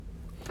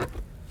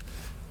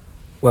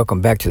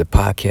Welcome back to the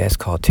podcast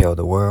called Tell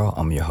the World.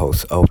 I'm your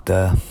host,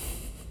 Ota.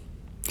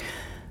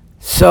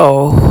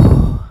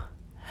 So,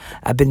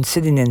 I've been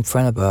sitting in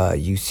front of a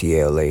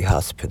UCLA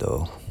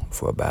hospital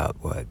for about,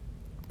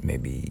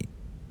 maybe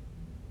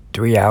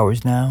 3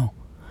 hours now.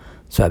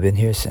 So, I've been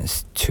here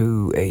since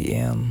 2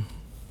 a.m.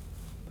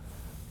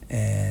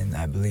 and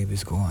I believe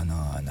it's going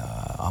on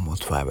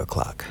almost 5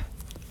 o'clock.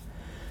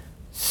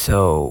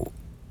 So,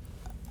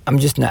 I'm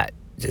just not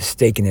just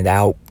staking it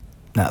out,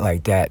 not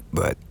like that,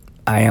 but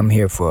I am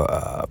here for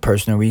a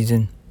personal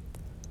reason.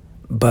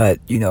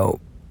 But,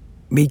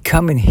 me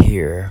coming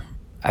here,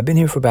 I've been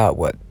here for about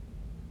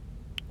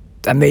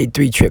I made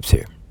 3 trips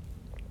here.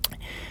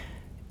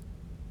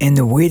 And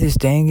the weirdest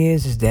thing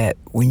is that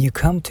when you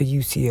come to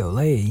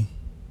UCLA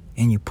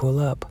and you pull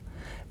up,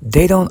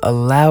 they don't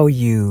allow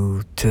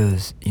you to,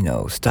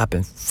 stop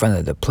in front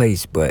of the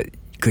place, but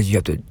because you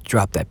have to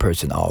drop that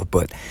person off,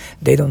 but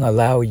they don't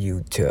allow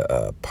you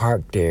to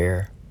park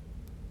there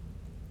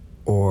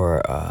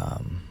or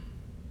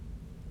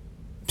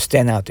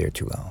stand out there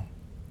too long.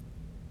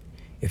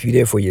 If you're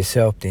there for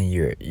yourself, then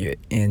you're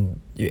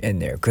in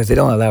there because they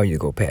don't allow you to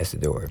go past the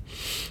door.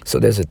 So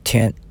there's a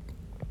tent,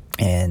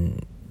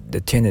 and the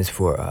tent is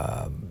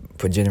for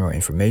general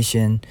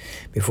information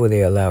before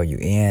they allow you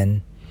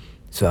in.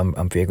 So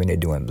I'm figuring they're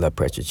doing blood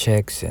pressure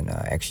checks and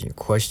asking you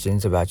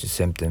questions about your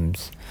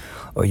symptoms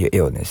or your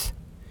illness.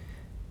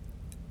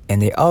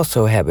 And they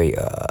also have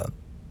a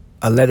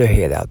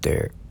letterhead out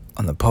there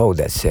on the pole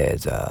that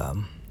says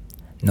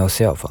no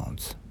cell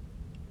phones.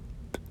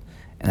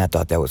 And I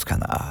thought that was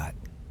kind of odd.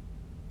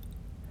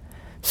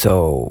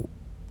 So,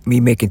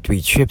 me making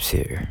 3 trips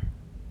here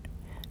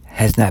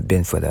has not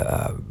been for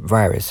the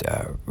virus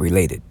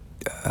related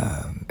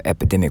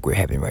epidemic we're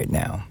having right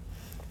now,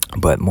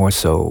 but more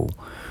so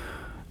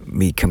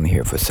me coming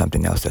here for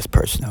something else that's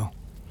personal.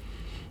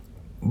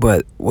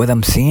 But what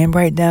I'm seeing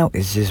right now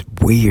is just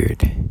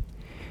weird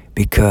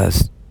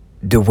because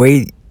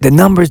the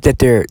numbers that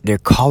they're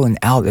calling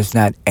out is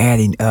not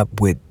adding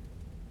up with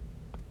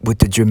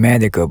the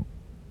dramatic of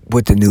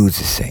what the news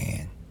is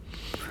saying.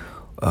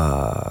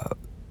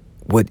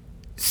 What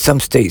some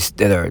states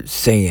that are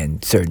saying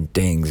certain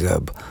things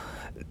of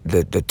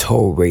the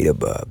toll rate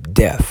of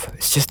death,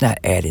 it's just not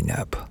adding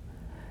up.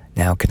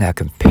 Now, can I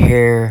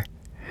compare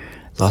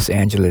Los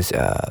Angeles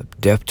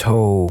death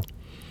toll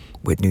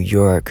with New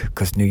York?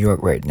 Because New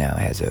York right now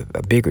has a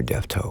bigger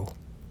death toll.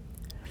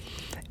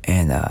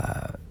 And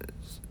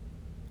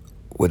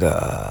with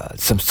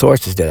some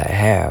sources that I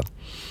have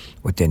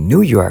within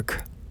New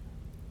York,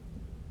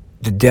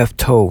 the death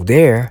toll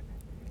there,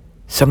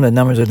 some of the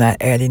numbers are not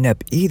adding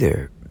up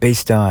either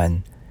based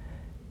on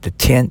the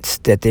tents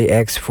that they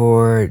asked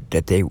for,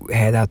 that they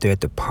had out there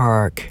at the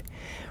park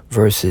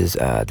versus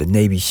the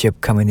Navy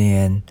ship coming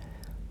in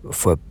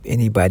for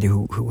anybody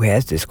who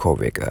has this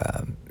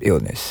COVID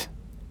illness.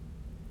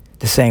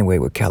 The same way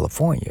with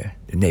California,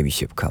 the Navy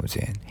ship comes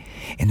in.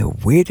 And the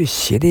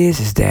weirdest shit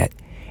is that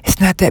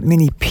it's not that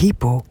many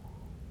people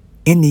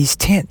in these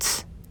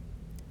tents.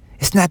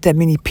 It's not that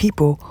many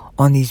people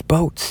on these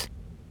boats.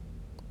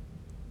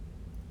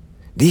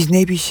 These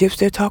Navy ships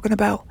they're talking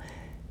about,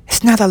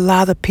 it's not a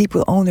lot of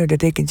people on there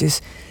that they can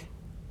just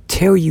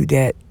tell you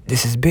that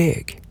this is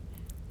big.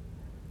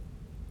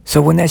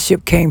 So when that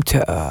ship came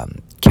to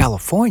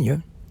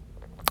California,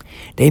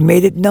 they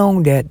made it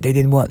known that they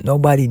didn't want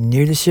nobody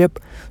near the ship,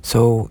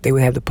 so they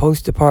would have the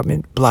police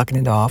department blocking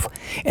it off.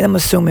 And I'm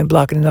assuming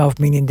blocking it off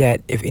meaning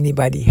that if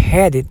anybody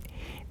had it,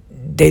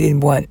 they didn't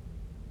want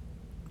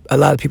a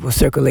lot of people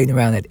circulating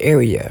around that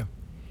area,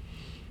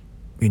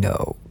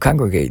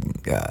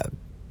 congregating,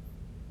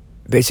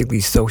 basically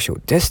social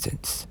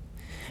distance,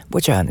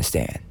 which I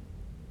understand.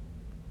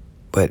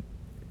 But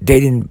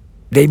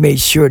they made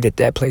sure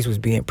that place was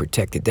being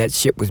protected, that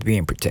ship was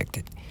being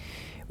protected,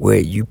 where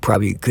you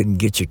probably couldn't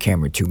get your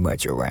camera too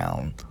much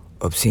around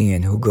of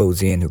seeing who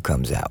goes in, who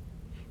comes out.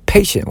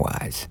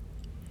 Patient-wise,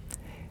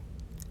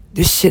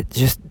 this shit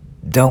just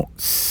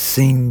don't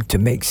seem to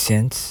make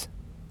sense.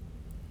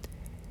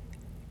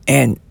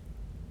 And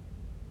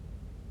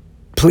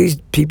please,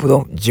 people,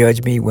 don't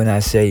judge me when I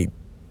say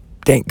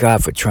thank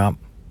God for Trump.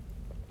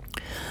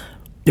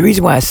 The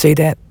reason why I say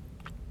that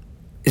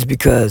is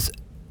because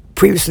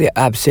previously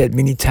I've said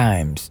many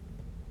times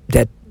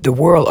that the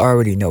world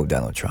already know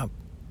Donald Trump.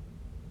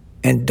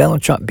 And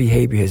Donald Trump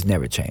behavior has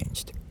never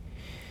changed.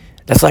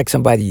 That's like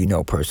somebody you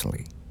know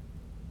personally.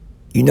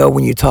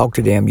 When you talk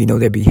to them, you know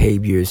their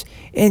behaviors,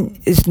 and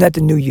it's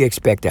nothing new you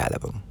expect out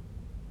of them.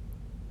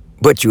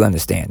 But you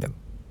understand them.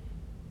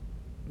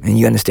 And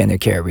you understand their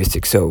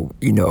characteristics, so,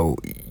 you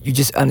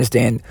just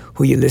understand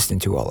who you're listening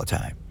to all the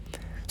time.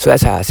 So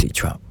that's how I see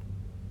Trump.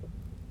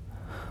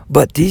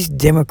 But these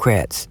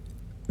Democrats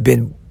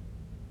been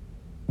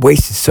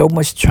wasting so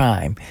much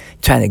time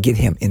trying to get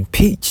him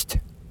impeached.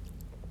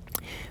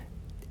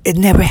 It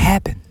never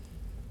happened.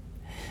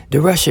 The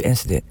Russia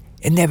incident,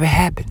 it never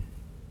happened.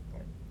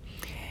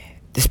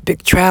 This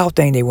big trial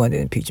thing they wanted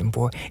to impeach him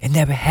for, it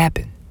never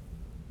happened.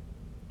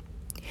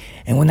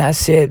 And when I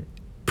said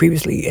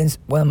previously in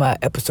one of my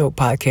episode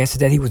podcasts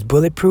that he was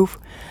bulletproof.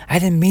 I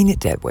didn't mean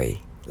it that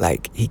way.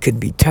 Like he couldn't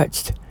be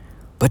touched.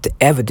 But the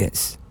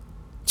evidence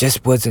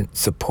just wasn't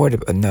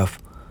supportive enough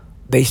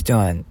based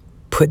on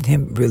putting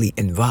him really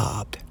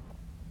involved.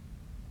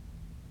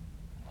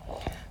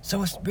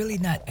 So it's really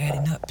not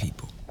adding up,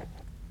 people.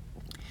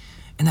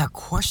 And I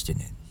question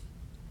it.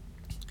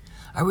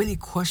 I really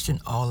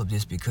question all of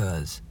this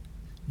because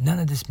none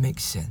of this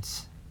makes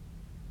sense.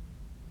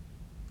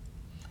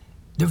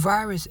 The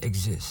virus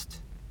exists.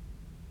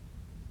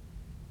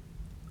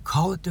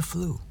 Call it the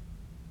flu.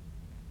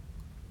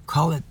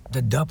 Call it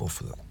the double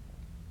flu.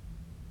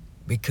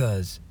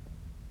 Because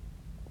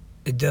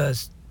it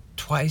does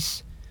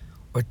twice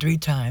or 3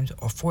 times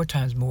or 4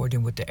 times more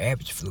than what the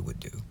average flu would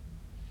do.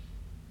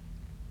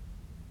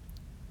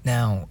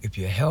 Now, if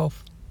your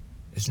health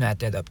is not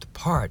that up to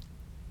par,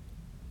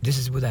 this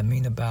is what I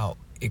mean about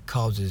it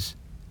causes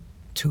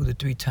 2 to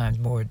 3 times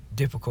more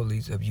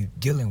difficulties of you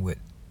dealing with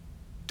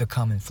the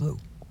common flu.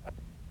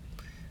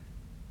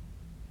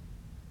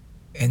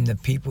 And the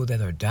people that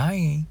are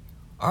dying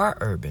are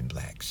urban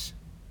blacks.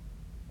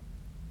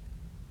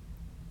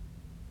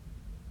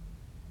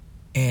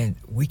 And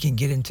we can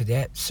get into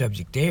that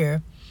subject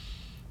there.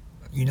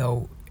 You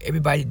know,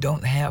 everybody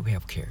don't have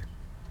health care.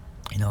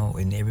 You know,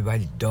 and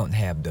everybody don't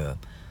have the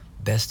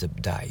best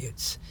of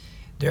diets.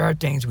 There are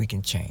things we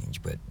can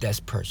change, but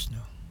that's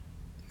personal.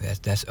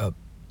 That's up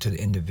to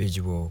the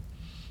individual,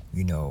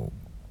 you know,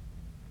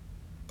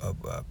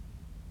 of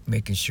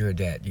making sure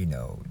that, you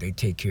know, they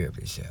take care of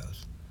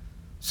themselves.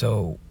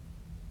 So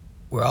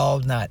we're all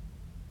not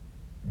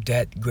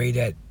that great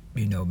at,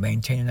 you know,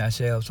 maintaining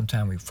ourselves.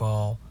 Sometimes we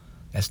fall.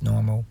 That's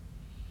normal.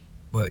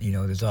 But, you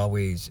know, there's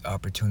always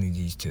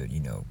opportunities to, you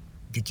know,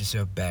 get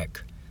yourself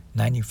back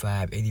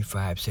 95,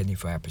 85,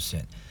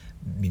 75%,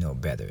 you know,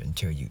 better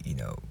until you, you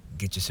know,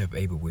 get yourself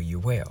able where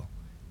you're well.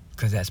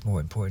 Because that's more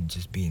important,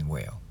 just being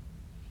well.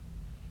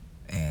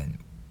 And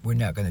we're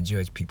not going to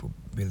judge people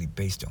really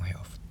based on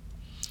health.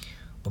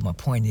 But my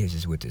point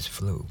is with this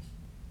flu,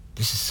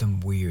 this is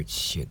some weird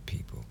shit,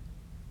 people.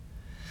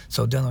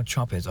 So Donald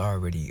Trump has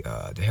already,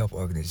 the health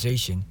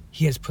organization,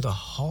 he has put a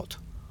halt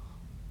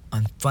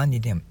on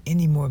funding them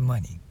any more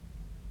money.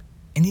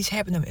 And he's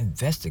having them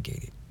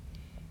investigated.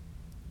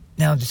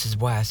 Now, this is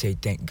why I say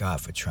thank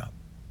God for Trump.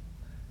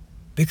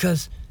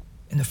 Because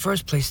in the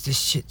first place, this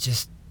shit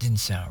just didn't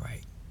sound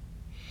right.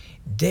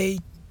 They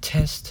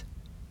test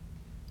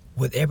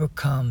whatever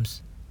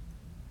comes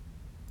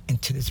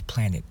into this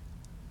planet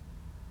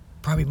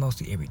probably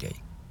mostly every day.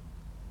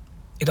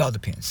 It all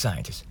depends,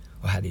 scientists,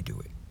 or how they do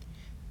it.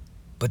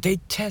 But they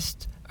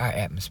test our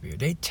atmosphere.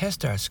 They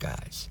test our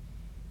skies.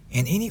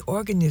 And any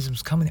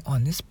organisms coming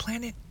on this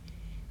planet,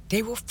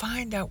 they will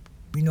find out,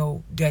 you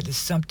know, that it's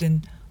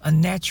something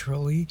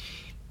unnaturally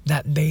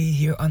not made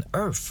here on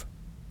Earth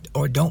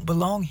or don't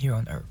belong here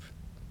on Earth.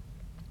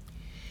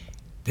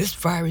 This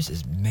virus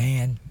is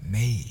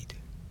man-made.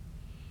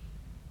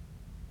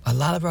 A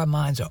lot of our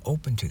minds are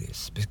open to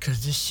this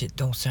because this shit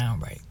don't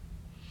sound right.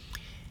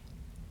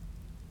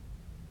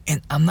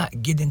 And I'm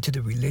not getting into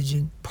the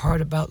religion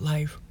part about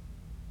life,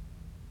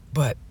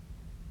 but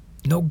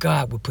no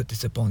God would put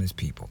this upon his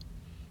people.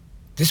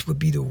 This would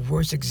be the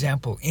worst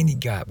example any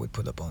God would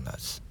put upon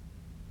us.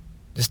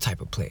 This type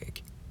of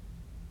plague.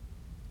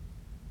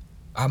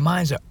 Our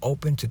minds are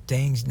open to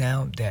things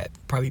now that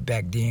probably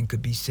back then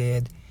could be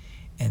said,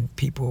 and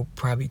people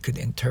probably could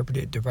interpret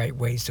it the right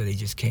way, so they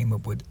just came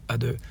up with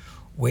other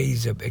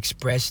ways of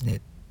expressing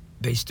it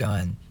based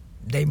on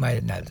they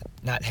might have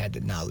not had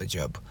the knowledge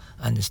of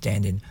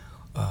understanding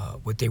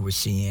what they were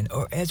seeing,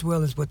 or as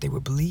well as what they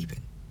were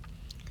believing.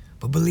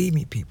 But believe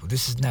me, people,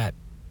 this is not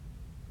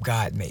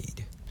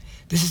God-made.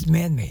 This is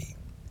man-made.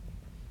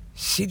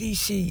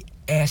 CDC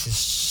asses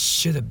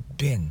should have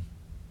been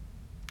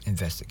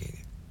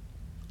investigated.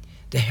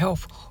 The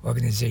health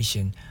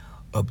organization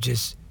of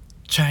just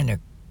trying to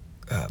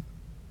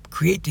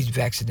create these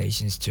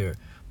vaccinations to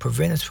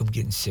prevent us from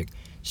getting sick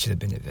should have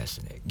been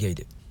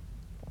investigated.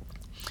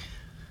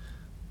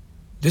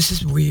 This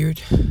is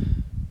weird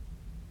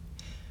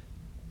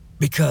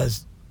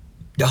because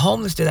the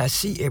homeless that I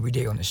see every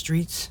day on the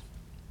streets,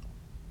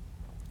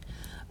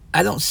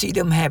 I don't see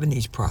them having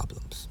these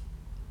problems.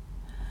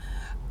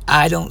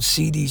 I don't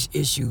see these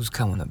issues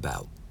coming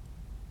about.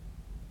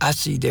 I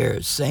see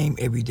their same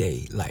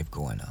everyday life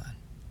going on.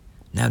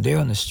 Now they're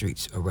on the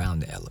streets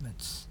around the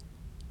elements.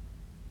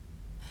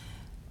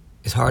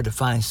 It's hard to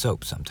find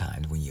soap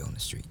sometimes when you're on the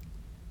street.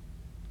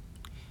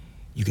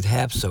 You could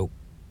have soap,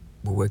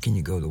 but where can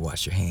you go to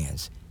wash your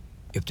hands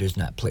if there's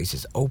not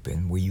places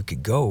open where you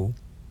could go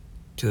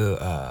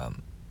to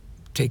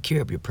take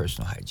care of your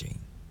personal hygiene?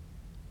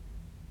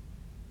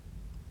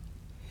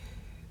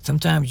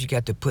 Sometimes you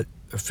got to put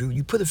a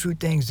few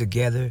things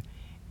together,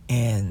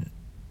 and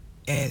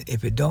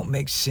if it don't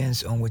make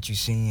sense on what you're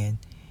seeing,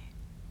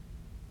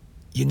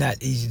 you're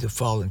not easy to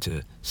fall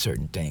into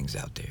certain things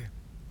out there.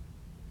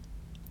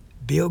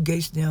 Bill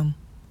Gates, them,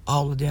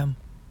 all of them,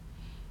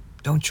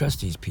 don't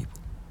trust these people.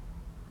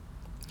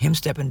 Him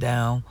stepping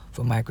down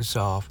from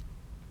Microsoft,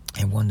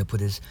 and wanted to put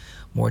his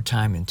more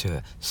time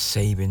into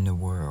saving the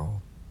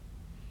world,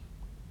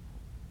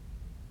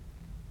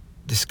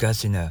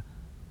 discussing a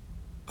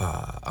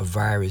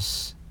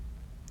virus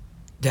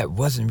that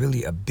wasn't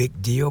really a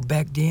big deal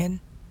back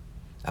then.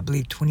 I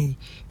believe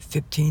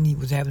 2015 he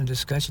was having a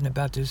discussion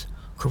about this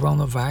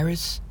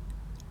coronavirus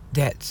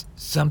that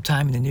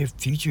sometime in the near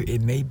future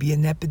it may be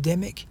an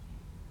epidemic.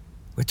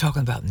 We're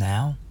talking about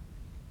now.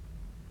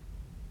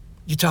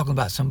 You're talking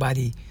about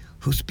somebody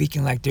who's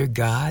speaking like they're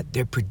God.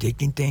 They're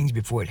predicting things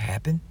before it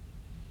happened.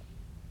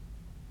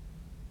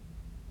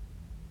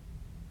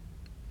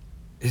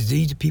 Is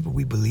these the people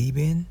we believe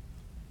in?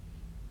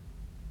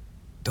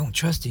 Don't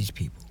trust these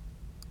people.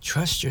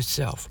 Trust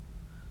yourself.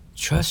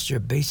 Trust your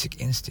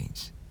basic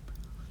instincts.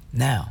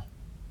 Now,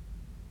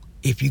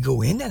 if you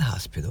go in that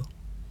hospital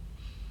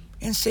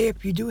and say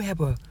if you do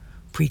have a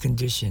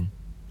precondition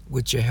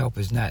which your health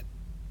is not,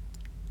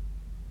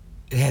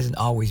 it hasn't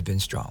always been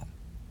strong.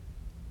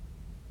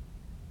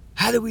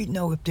 How do we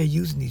know if they're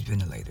using these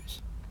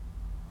ventilators?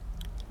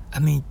 I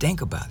mean,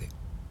 think about it.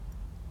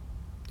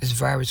 This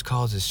virus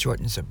causes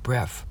shortness of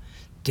breath,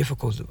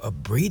 difficulty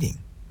of breathing.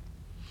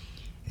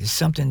 It's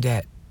something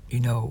that,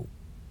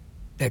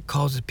 that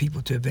causes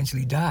people to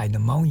eventually die.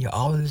 Pneumonia,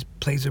 all of this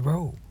plays a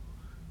role.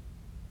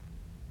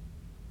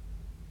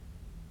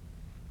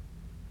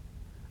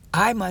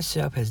 I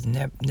myself has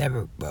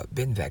never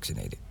been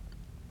vaccinated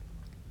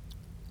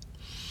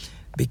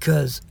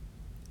because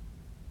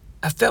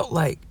I felt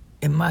like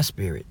in my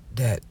spirit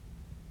that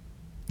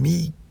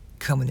me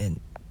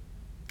coming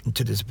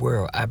into this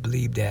world, I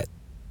believe that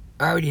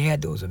I already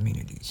had those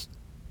immunities.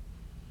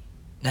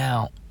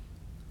 Now,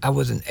 I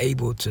wasn't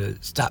able to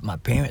stop my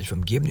parents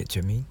from giving it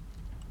to me.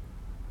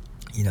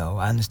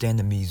 I understand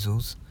the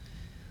measles,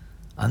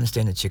 I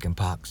understand the chicken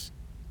pox,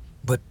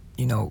 but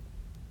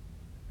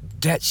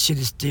that shit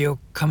is still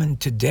coming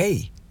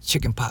today.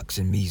 Chicken pox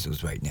and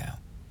measles right now,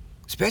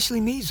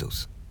 especially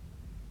measles.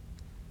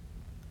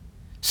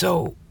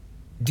 So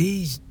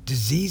these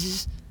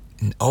diseases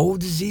and old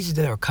diseases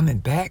that are coming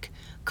back,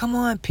 come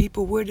on,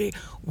 people, where do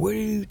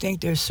you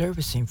think they're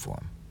servicing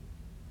from?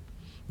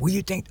 Where do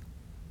you think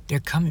they're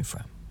coming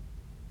from?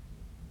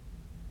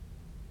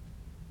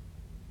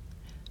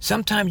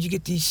 Sometimes you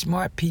get these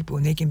smart people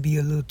and they can be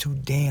a little too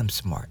damn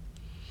smart.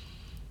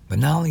 But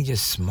not only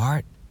just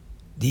smart,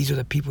 these are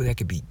the people that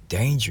could be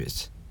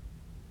dangerous.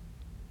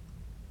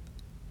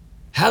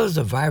 How does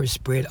a virus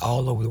spread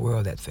all over the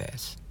world that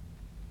fast?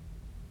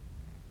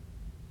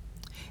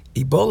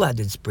 Ebola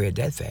didn't spread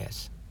that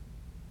fast.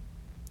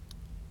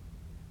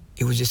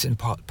 It was just in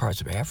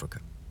parts of Africa.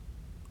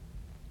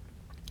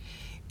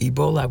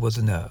 Ebola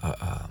wasn't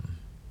a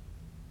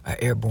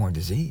airborne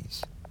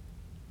disease,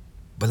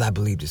 but I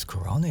believe this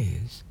corona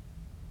is.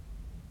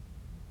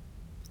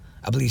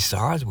 I believe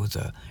SARS was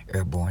a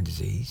airborne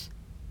disease,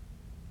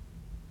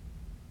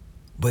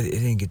 but it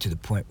didn't get to the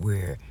point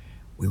where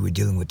we were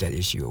dealing with that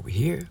issue over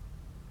here.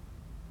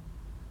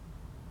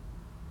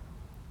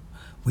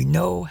 We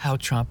know how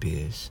Trump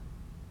is,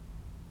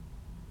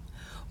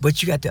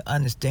 but you got to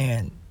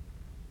understand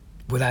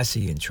what I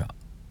see in Trump.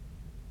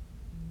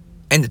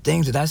 And the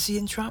things that I see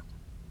in Trump,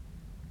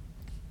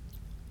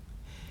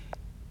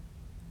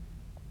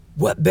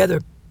 what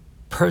better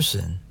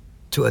person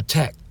to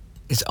attack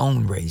its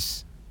own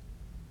race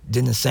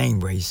than the same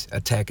race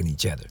attacking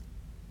each other?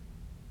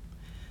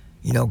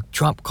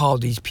 Trump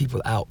called these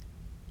people out,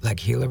 like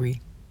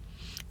Hillary,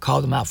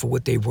 called them out for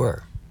what they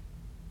were.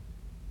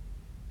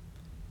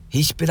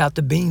 He spit out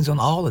the beans on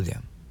all of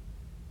them.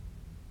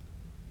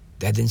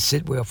 That didn't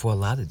sit well for a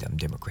lot of them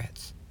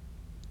Democrats.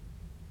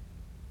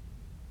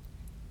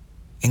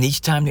 And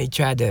each time they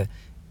tried to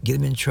get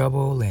him in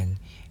trouble and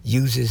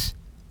use his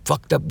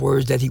fucked up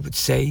words that he would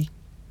say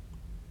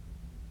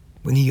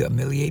when he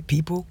humiliate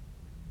people,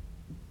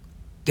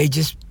 they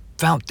just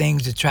found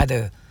things to try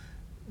to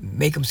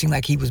make him seem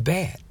like he was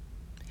bad.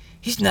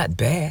 He's not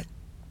bad.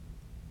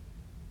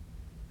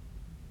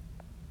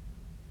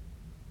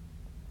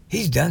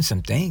 He's done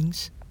some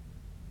things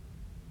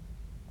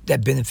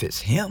that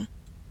benefits him,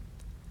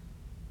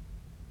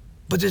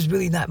 but there's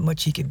really not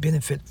much he can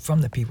benefit from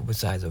the people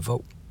besides a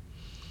vote.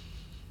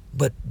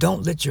 But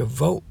don't let your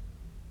vote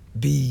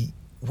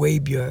weigh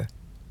your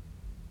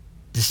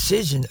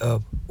decision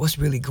of what's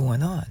really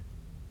going on.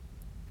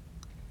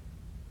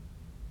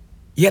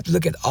 You have to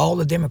look at all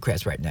the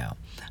Democrats right now.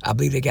 I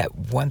believe they got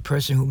one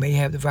person who may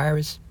have the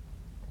virus.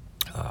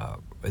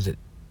 Is it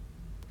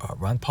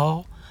Ron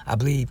Paul? I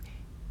believe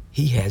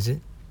he has it.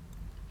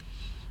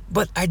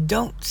 But I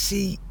don't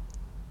see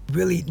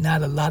really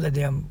not a lot of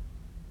them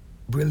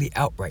really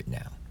out right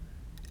now.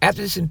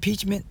 After this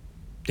impeachment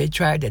they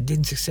tried that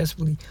didn't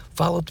successfully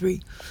follow through,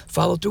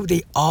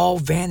 they all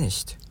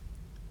vanished.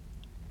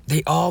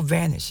 They all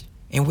vanished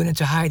and went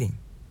into hiding.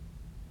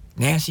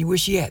 Nancy,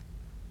 where's she at?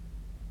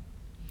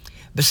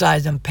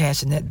 Besides them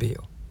passing that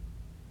bill.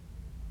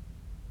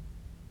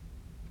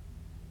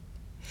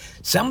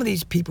 Some of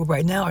these people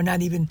right now are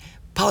not even,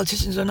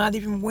 politicians are not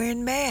even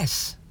wearing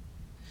masks.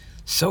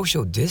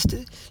 Social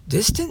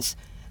distance?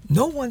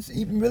 No one's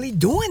even really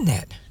doing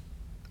that.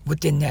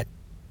 within that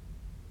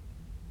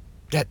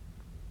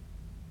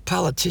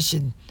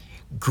politician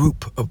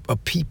group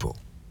of people.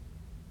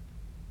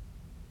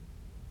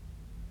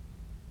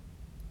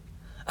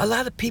 A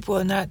lot of people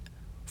are not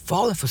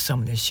falling for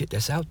some of this shit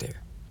that's out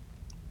there.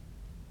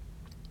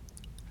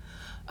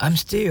 I'm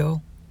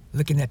still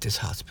looking at this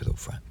hospital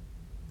front.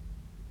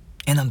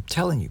 And I'm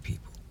telling you,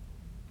 people,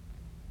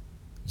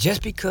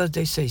 just because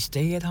they say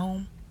stay at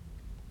home,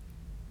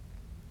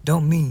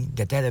 don't mean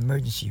that that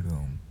emergency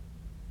room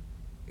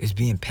is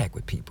being packed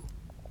with people.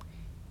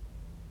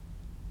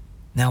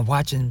 Now,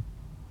 watching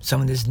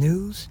some of this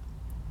news,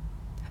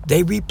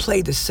 they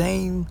replay the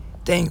same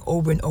thing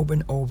over and over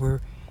and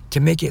over to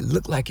make it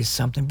look like it's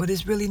something, but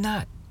it's really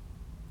not.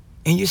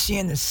 And you're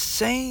seeing the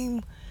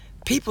same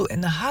people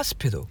in the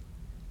hospital.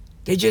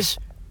 They just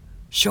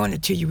showing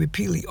it to you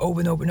repeatedly over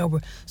and over and over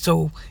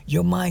so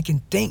your mind can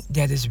think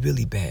that it's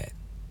really bad.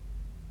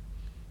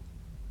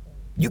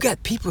 You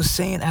got people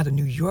saying out of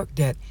New York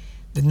that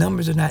the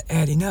numbers are not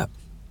adding up.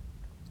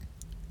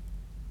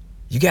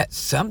 You got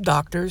some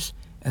doctors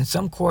and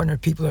some coroner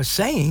people are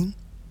saying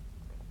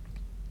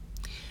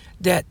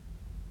that,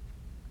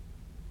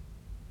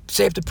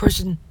 say if the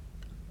person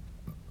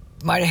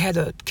might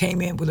have came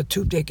in with a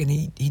toothache and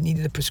he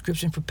needed a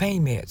prescription for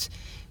pain meds,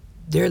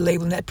 they're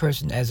labeling that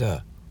person as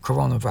a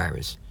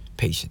coronavirus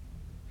patient.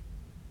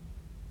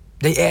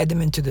 They add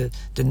them into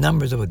the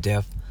numbers of a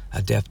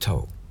death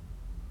toll.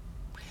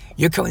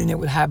 You're coming in there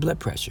with high blood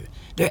pressure.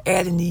 They're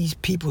adding these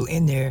people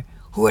in there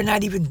who are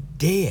not even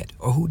dead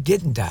or who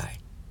didn't die.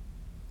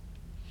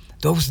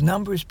 Those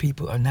numbers,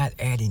 people, are not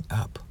adding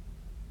up.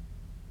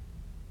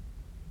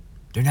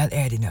 They're not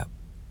adding up.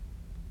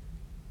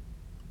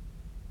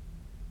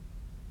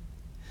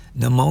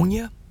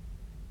 Pneumonia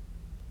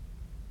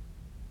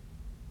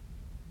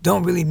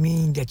don't really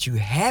mean that you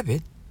have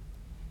it.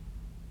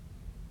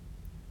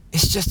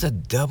 It's just a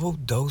double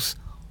dose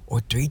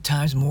or 3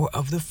 times more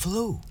of the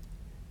flu.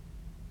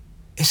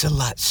 It's a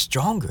lot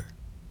stronger.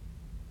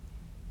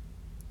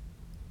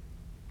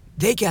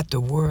 They got the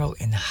world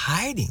in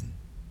hiding.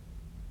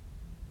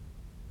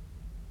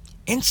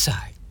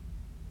 Inside.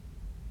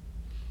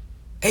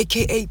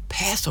 AKA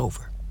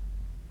Passover.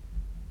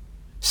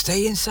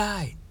 Stay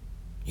inside.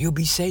 You'll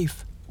be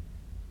safe.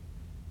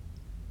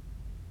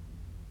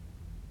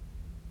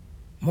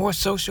 More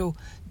social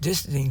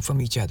distancing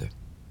from each other.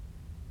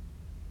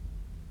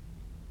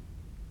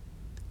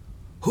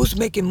 Who's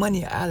making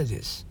money out of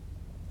this?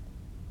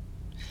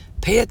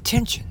 Pay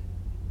attention.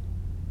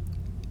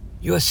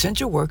 Your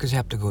essential workers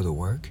have to go to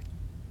work.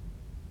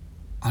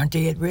 Aren't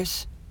they at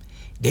risk?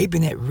 They've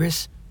been at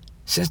risk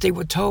since they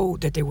were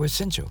told that they were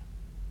essential.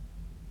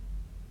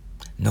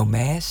 No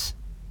masks,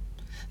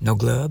 no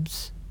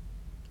gloves,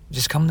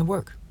 just come to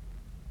work.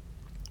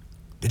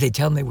 Did they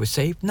tell them they were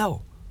safe?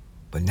 No.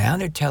 But now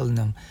they're telling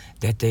them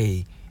that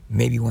they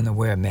maybe want to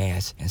wear a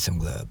mask and some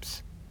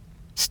gloves.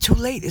 It's too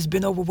late. It's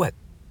been over,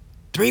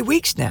 3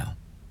 weeks now.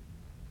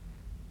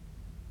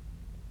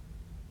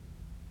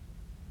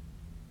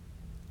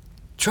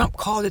 Trump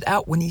called it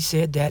out when he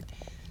said that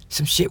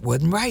some shit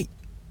wasn't right.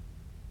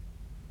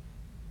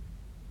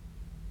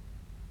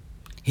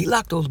 He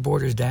locked those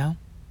borders down.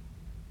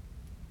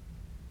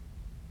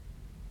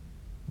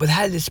 But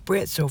how did it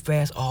spread so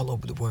fast all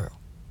over the world?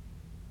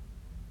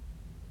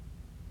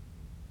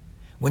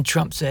 When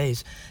Trump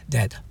says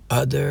that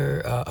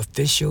other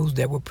officials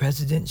that were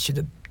president should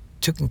have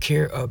taken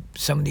care of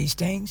some of these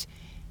things,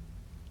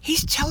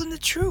 he's telling the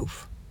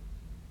truth.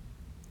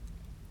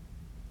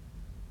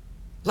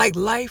 Like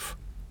life,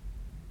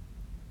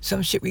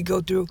 some shit we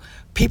go through,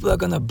 people are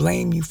going to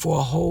blame you for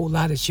a whole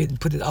lot of shit and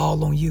put it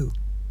all on you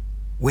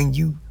when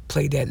you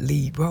play that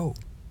lead role.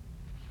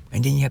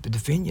 And then you have to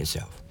defend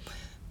yourself.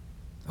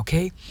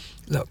 Okay?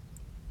 Look,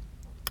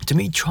 to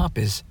me, Trump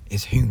is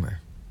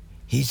humor.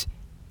 He's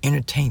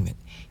entertainment.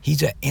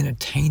 He's an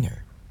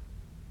entertainer.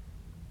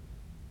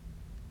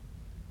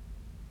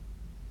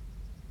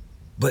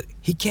 But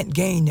he can't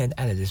gain that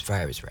out of this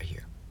virus right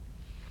here.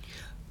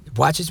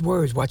 Watch his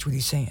words. Watch what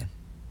he's saying.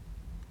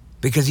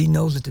 Because he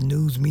knows that the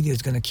news media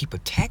is going to keep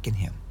attacking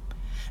him.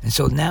 And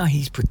so now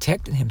he's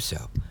protecting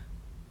himself.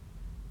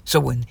 So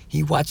when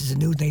he watches the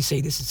news and they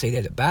say this and say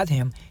that about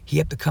him, he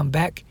have to come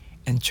back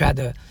and try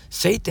to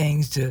say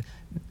things to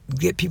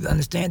get people to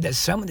understand that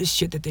some of this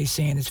shit that they're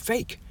saying is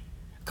fake.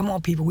 Come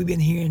on, people. We've been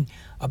hearing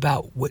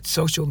about what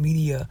social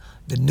media,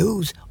 the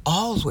news,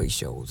 always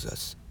shows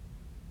us.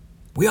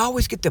 We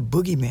always get the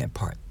boogeyman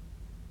part.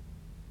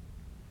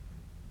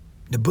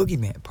 The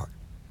boogeyman part.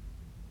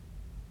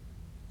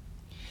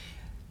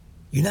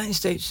 United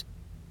States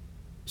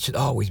should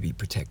always be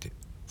protected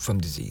from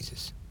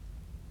diseases.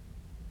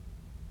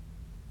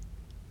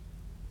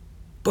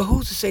 But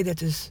who's to say that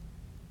this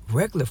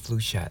regular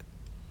flu shot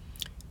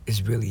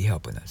is really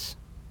helping us?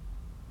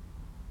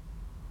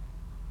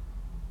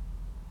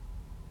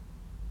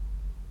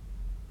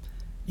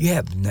 You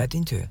have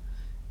nothing to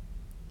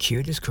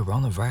cure this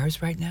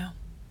coronavirus right now?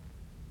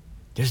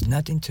 There's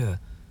nothing to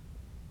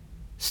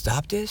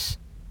stop this?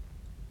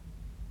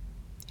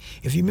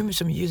 If you remember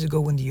some years ago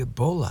when the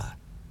Ebola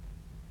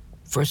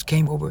first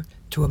came over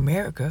to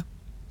America,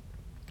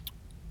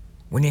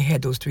 when they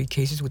had those three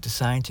cases with the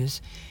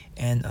scientists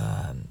and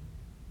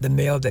the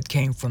male that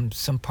came from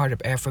some part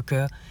of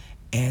Africa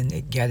and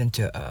it got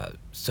into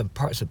some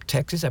parts of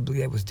Texas, I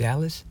believe that was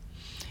Dallas,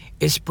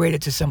 it spread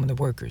it to some of the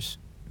workers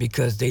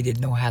because they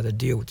didn't know how to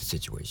deal with the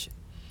situation.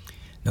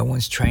 No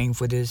one's trained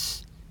for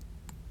this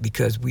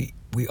because we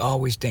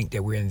always think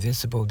that we're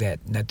invincible,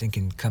 that nothing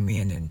can come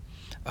in and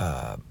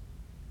uh,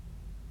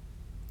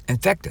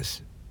 infect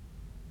us.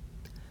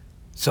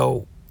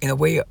 So, in a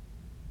way,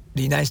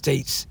 the United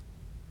States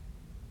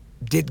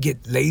did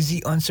get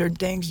lazy on certain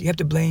things. You have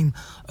to blame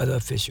other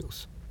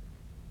officials.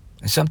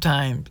 And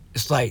sometimes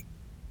it's like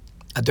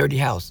a dirty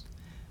house,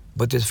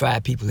 but there's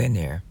five people in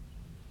there,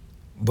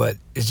 but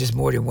it's just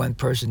more than one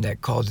person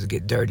that causes it to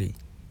get dirty.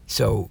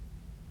 So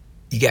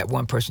you got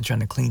one person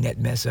trying to clean that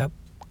mess up,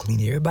 clean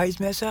everybody's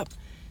mess up.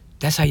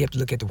 That's how you have to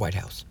look at the White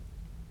House.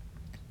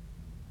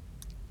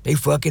 They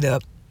fuck it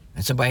up,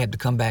 and somebody have to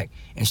come back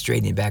and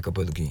straighten it back up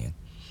again,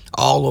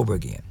 all over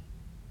again.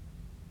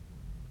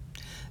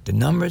 The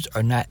numbers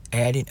are not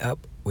adding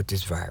up with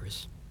this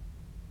virus.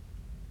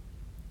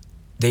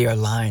 They are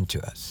lying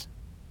to us.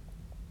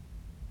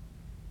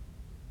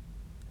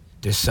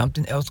 There's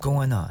something else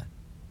going on.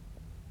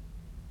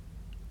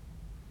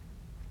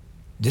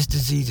 This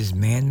disease is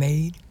man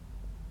made.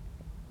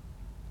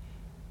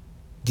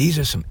 These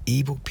are some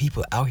evil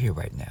people out here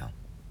right now.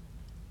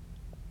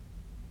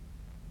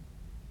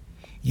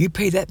 You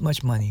pay that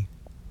much money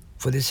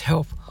for this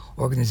health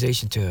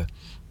organization to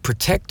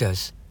protect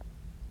us,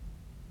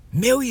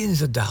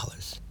 millions of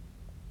dollars.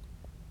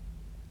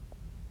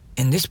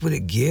 And this what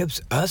it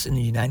gives us in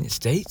the United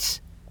States?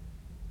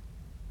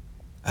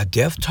 A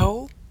death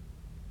toll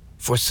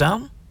for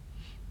some?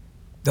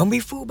 Don't be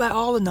fooled by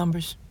all the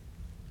numbers.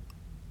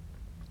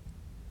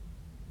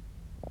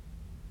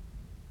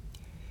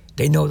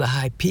 They know the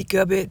high peak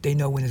of it. They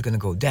know when it's going to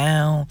go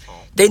down.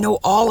 They know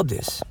all of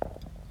this.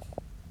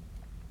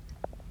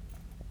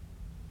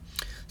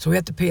 So we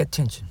have to pay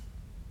attention.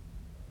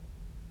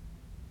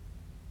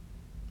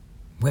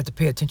 We have to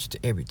pay attention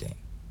to everything.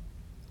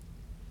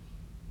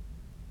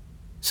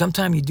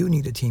 Sometimes you do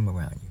need a team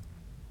around you,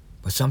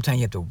 but sometimes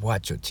you have to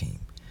watch your team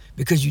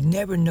because you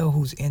never know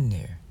who's in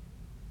there.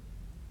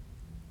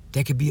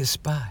 That could be a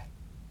spy.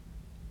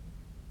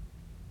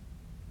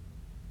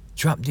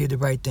 Trump did the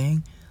right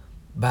thing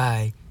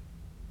by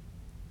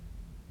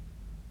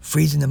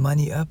freezing the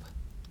money up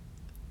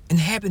and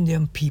having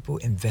them people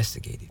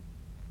investigated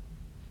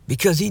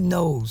because he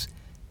knows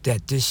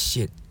that this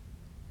shit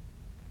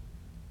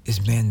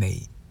is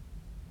man-made.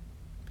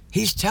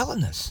 He's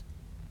telling us.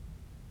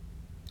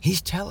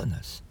 He's telling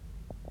us.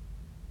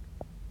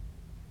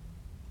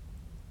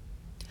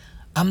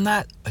 I'm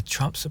not a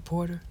Trump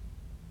supporter,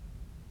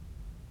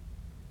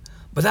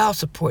 but I'll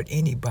support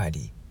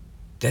anybody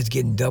that's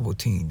getting double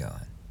teamed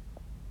on.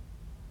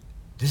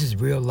 This is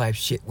real life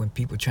shit when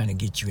people trying to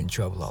get you in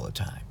trouble all the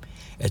time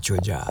at your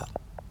job.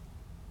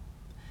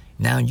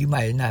 Now you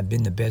might have not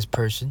been the best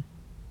person,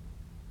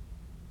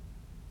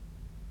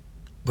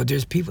 but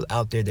there's people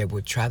out there that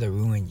will try to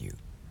ruin you.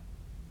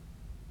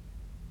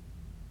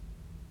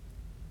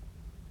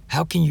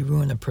 How can you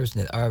ruin a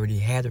person that already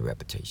had a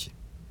reputation?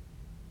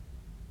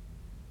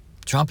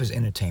 Trump is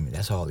entertainment.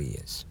 That's all he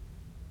is.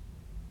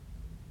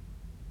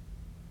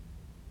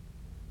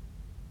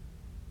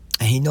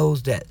 And he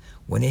knows that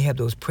when they have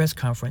those press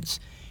conference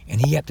and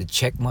he have to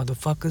check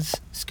motherfuckers,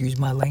 excuse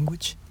my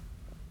language,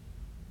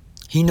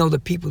 he know the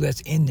people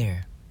that's in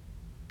there,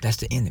 that's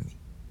the enemy.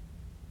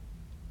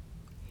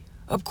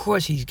 Of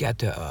course he's got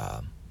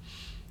to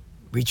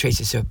retrace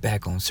himself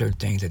back on certain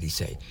things that he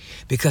say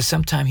because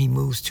sometimes he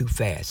moves too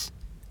fast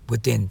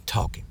within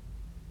talking.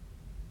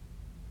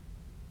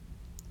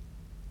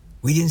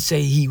 We didn't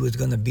say he was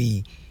going to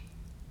be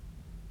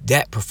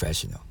that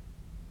professional.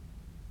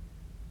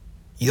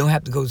 You don't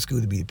have to go to school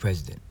to be the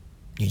president.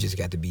 You just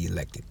got to be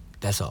elected.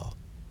 That's all.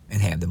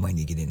 And have the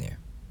money to get in there.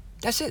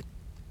 That's it.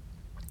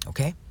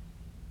 Okay?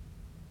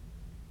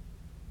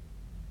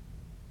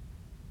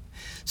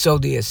 So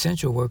the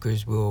essential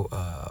workers will,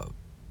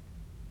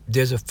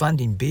 there's a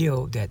funding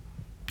bill that,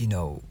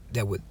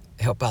 that would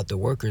help out the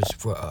workers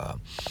for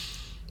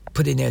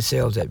putting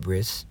themselves at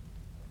risk.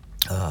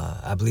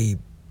 I believe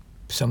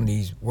some of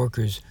these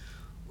workers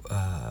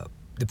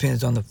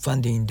depends on the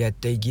funding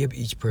that they give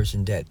each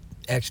person that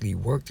actually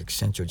worked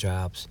essential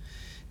jobs.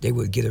 They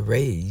would get a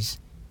raise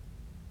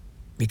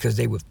because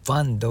they would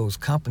fund those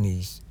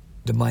companies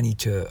the money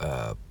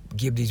to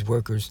give these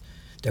workers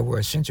that were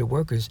essential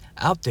workers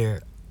out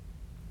there,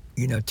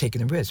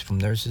 taking the risk, from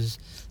nurses,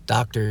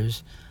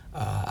 doctors,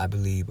 I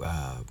believe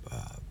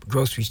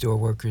grocery store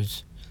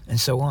workers, and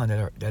so on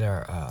that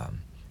are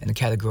in the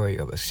category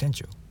of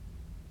essential.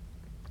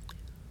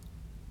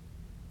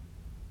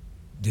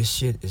 This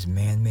shit is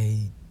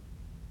man-made,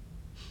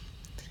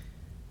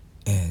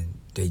 and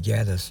they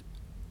got us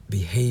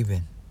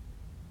behaving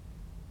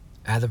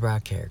out of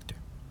our character.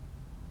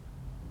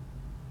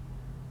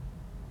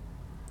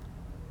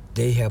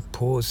 They have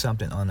pulled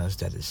something on us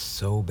that is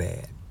so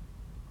bad.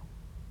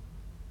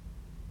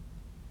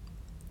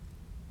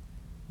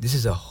 This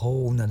is a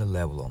whole nother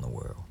level on the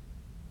world.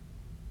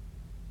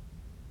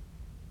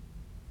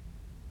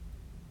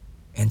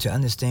 And to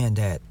understand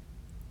that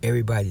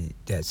everybody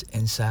that's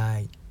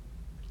inside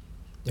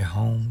their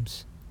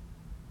homes,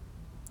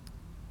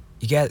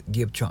 you got to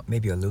give Trump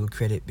maybe a little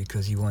credit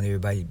because he wanted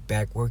everybody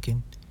back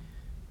working.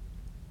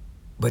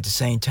 But at the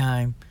same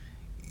time,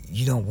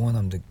 you don't want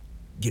them to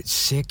get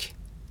sick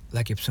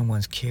like if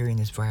someone's carrying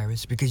this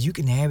virus because you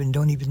can have it and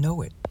don't even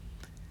know it.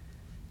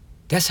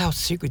 That's how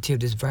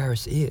secretive this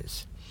virus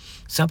is.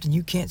 Something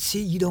you can't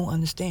see, you don't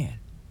understand.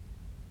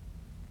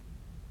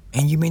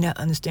 And you may not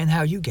understand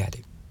how you got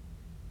it.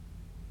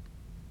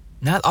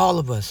 Not all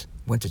of us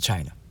went to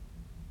China.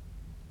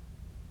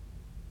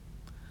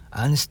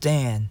 I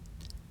understand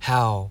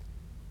how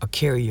a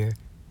carrier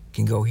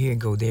can go here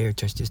and go there,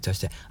 touch this, touch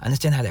that. I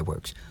understand how that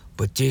works.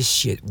 But this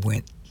shit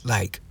went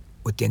like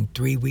within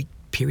 3-week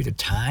period of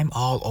time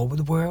all over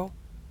the world.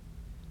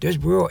 There's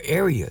rural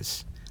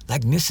areas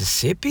like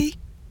Mississippi.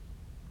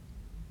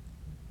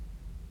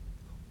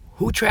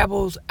 Who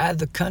travels out of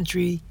the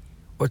country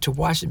or to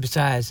Washington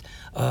besides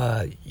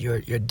your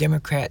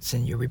Democrats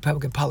and your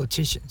Republican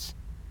politicians?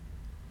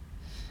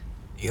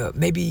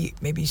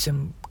 Maybe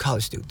some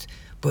college students.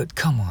 But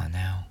come on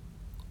now.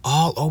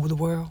 All over the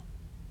world?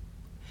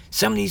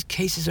 Some of these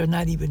cases are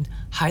not even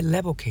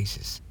high-level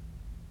cases.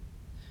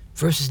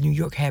 Versus New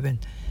York having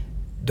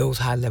those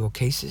high-level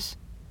cases.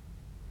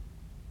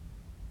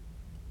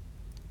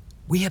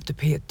 We have to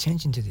pay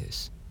attention to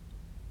this.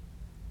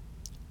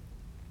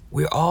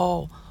 We're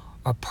all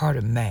a part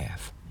of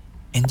math.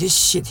 And this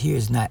shit here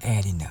is not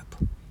adding up.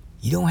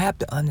 You don't have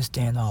to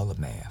understand all of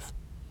math.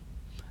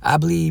 I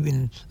believe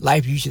in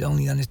life you should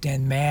only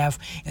understand math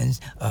and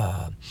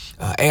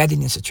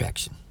adding and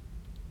subtraction.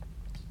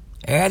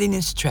 Adding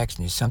and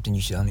subtraction is something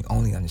you should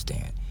only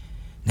understand.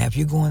 Now, if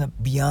you're going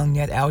beyond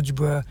that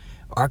algebra,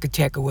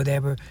 architect or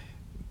whatever,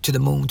 to the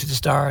moon, to the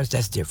stars,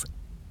 that's different.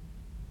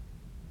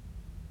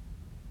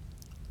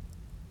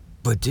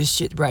 But this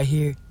shit right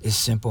here is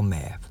simple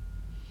math.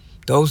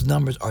 Those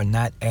numbers are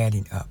not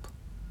adding up.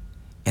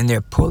 And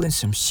they're pulling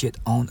some shit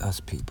on us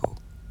people.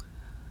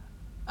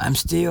 I'm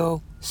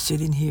still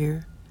sitting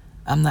here.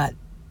 I'm not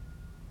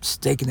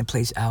staking the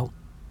place out.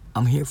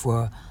 I'm here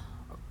for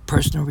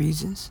personal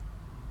reasons.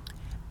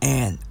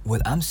 And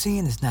what I'm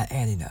seeing is not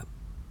adding up.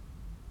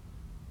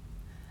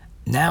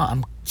 Now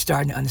I'm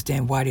starting to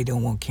understand why they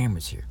don't want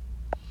cameras here.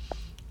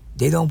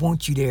 They don't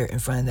want you there in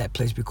front of that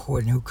place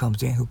recording who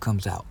comes in, who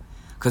comes out.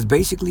 Because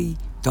basically,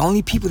 the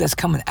only people that's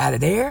coming out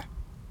of there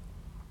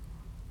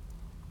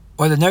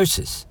are the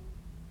nurses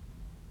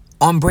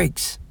on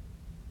breaks.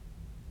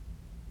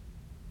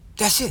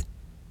 That's it.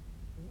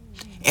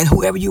 And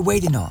whoever you're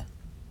waiting on.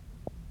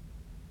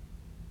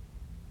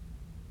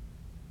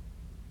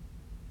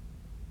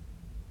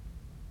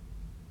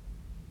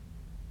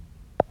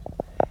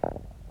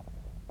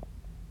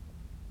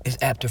 It's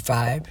after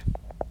 5.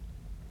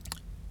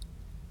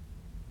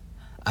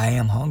 I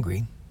am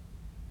hungry.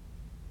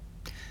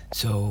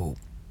 So,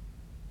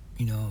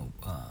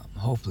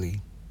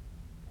 hopefully,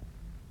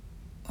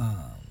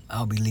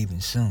 I'll be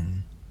leaving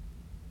soon.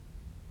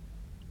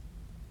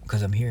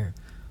 Because I'm here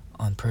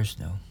on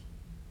personal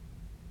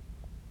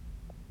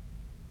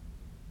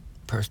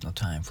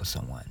time for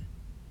someone.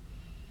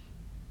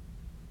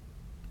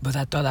 But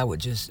I thought I would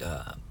just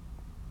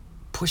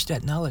push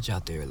that knowledge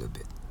out there a little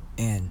bit.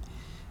 And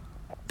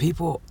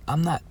people,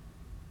 I'm not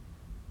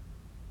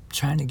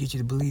trying to get you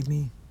to believe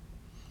me,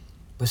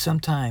 but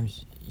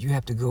sometimes you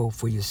have to go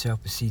for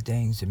yourself to see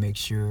things to make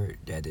sure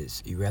that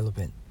it's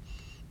irrelevant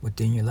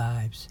within your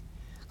lives.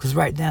 Because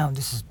right now,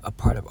 this is a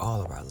part of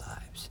all of our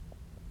lives.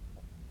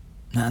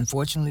 Now,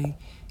 unfortunately,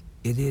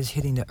 it is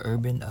hitting the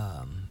urban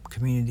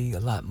community a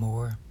lot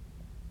more.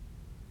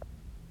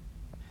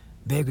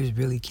 Beggars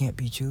really can't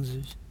be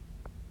choosers.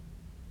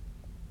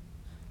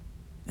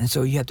 And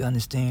so you have to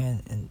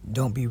understand, and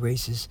don't be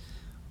racist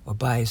or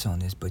biased on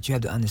this, but you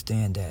have to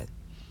understand that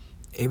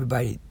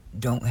everybody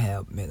don't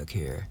have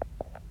Medicare.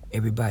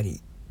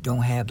 Everybody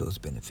don't have those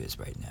benefits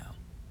right now.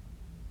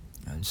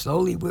 And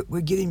slowly,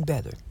 we're getting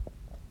better.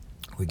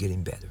 We're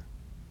getting better.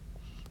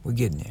 We're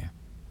getting there.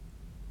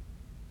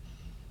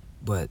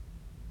 But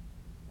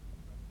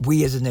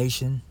we as a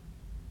nation,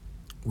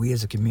 we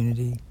as a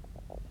community,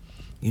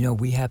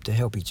 we have to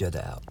help each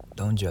other out.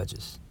 Don't judge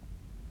us.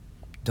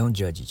 Don't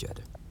judge each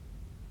other.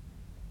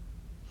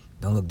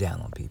 Don't look down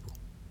on people.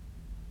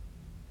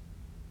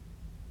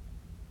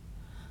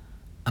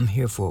 I'm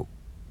here for,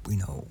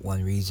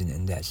 one reason,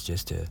 and that's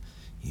just to,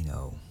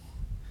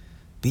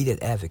 be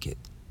that advocate.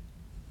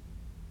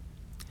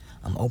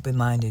 I'm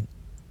open-minded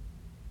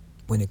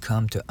when it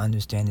comes to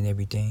understanding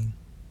everything.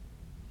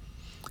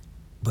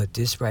 But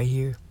this right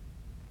here,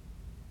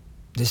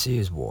 this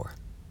is war.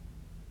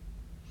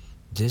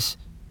 This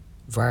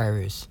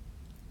virus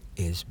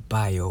is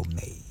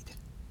bio-made.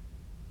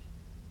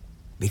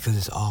 Because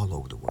it's all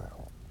over the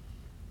world.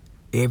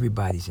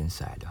 Everybody's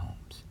inside the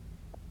homes.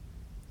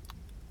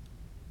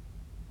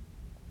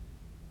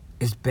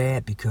 It's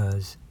bad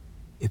because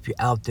if you're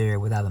out there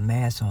without a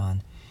mask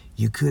on,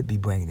 you could be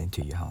bringing it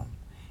into your home.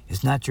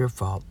 It's not your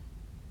fault.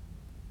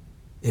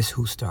 It's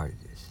who started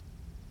this.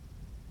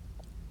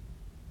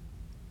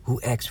 Who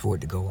asked for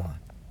it to go on.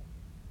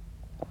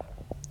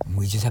 And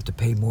we just have to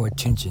pay more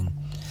attention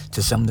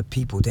to some of the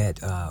people that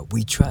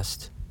we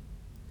trust.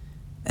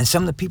 And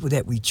some of the people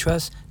that we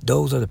trust,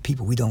 those are the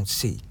people we don't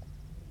see.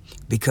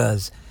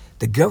 Because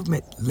the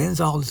government lends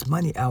all this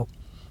money out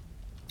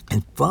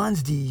and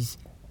funds these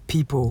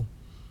people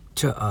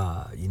to,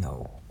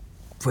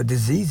 for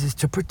diseases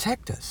to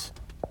protect us.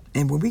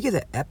 And when we get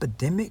an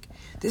epidemic,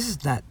 this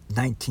is not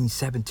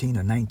 1917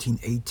 or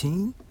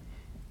 1918.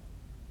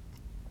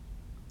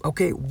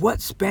 Okay,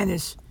 what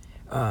Spanish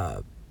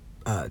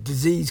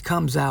disease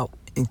comes out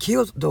and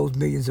kills those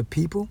millions of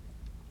people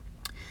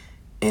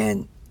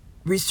and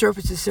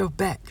resurfaces itself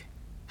back?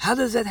 How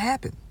does that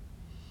happen?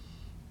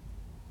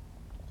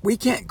 We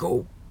can't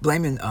go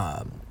blaming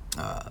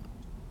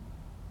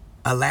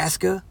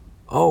Alaska.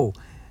 Oh,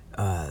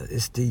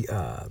 it's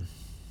the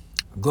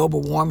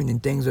global warming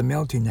and things are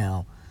melting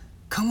now.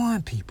 Come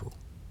on, people.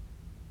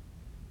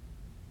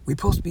 We're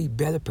supposed to be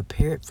better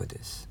prepared for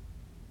this.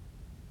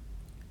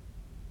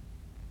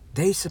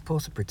 They're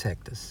supposed to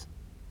protect us.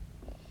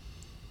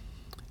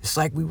 It's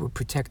like we would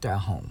protect our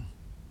home.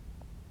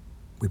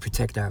 We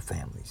protect our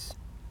families.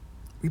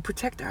 We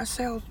protect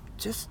ourselves,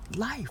 just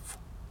life,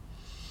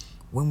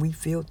 when we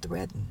feel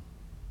threatened.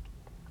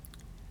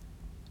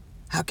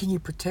 How can you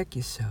protect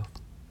yourself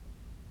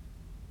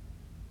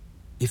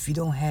if you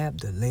don't have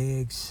the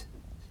legs,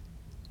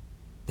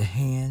 the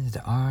hands,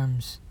 the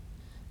arms,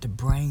 the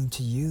brain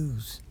to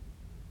use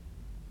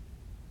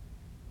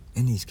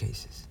in these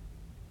cases?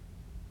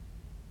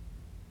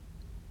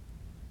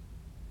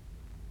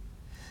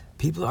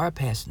 People are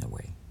passing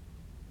away,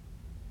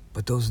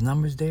 but those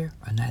numbers there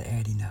are not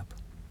adding up.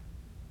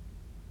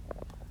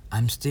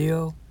 I'm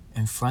still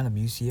in front of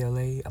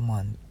UCLA. I'm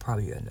on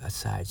probably a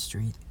side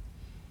street,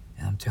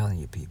 and I'm telling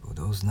you, people,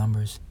 those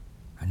numbers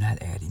are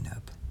not adding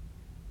up.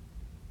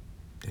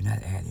 They're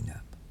not adding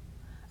up.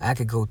 I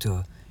could go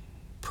to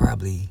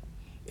probably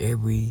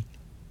every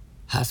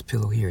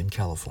hospital here in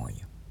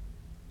California.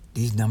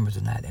 These numbers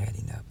are not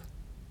adding up.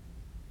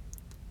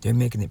 They're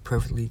making it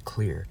perfectly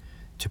clear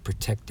to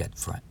protect that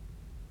front.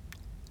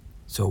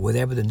 So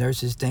whatever the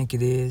nurses think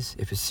it is,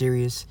 if it's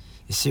serious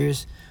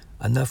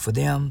enough for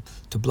them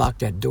to block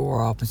that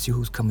door off and see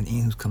who's coming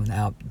in, who's coming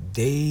out.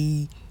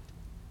 They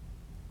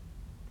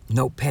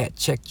notepad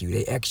check you.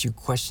 They ask you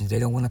questions. They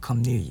don't want to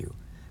come near you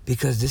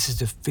because this is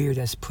the fear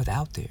that's put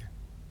out there.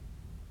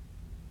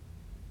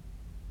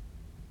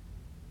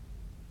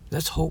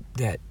 Let's hope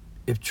that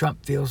if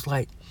Trump feels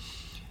like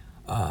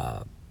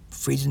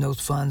freezing those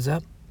funds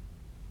up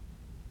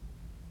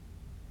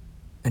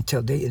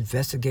until they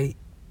investigate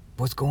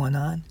what's going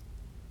on,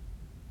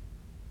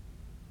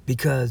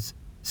 because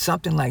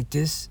something like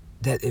this,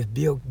 that if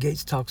Bill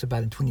Gates talks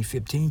about in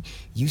 2015,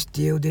 you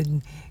still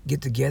didn't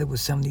get together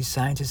with some of these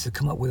scientists to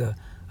come up with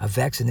a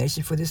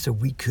vaccination for this so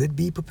we could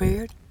be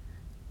prepared?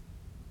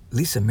 At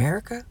least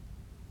America?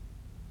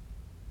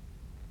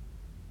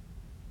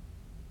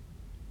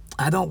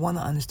 I don't want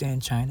to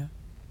understand China,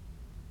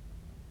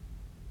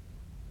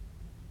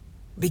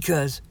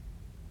 because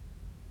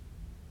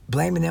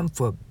blaming them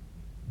for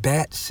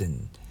bats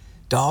and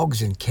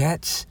dogs and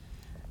cats,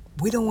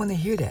 we don't want to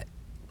hear that.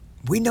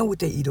 We know what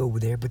they eat over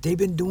there, but they've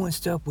been doing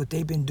stuff, what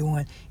they've been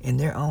doing in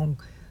their own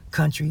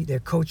country, their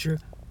culture,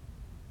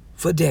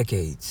 for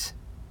decades.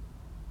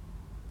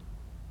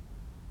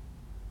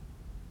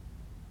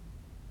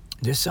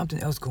 There's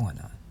something else going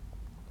on.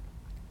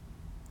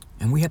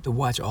 And we have to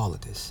watch all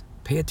of this.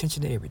 Pay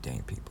attention to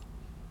everything, people.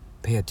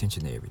 Pay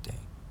attention to everything.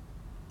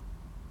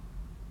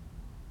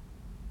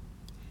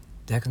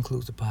 That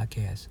concludes the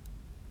podcast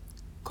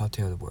called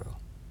Tell the World.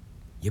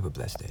 You have a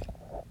blessed day.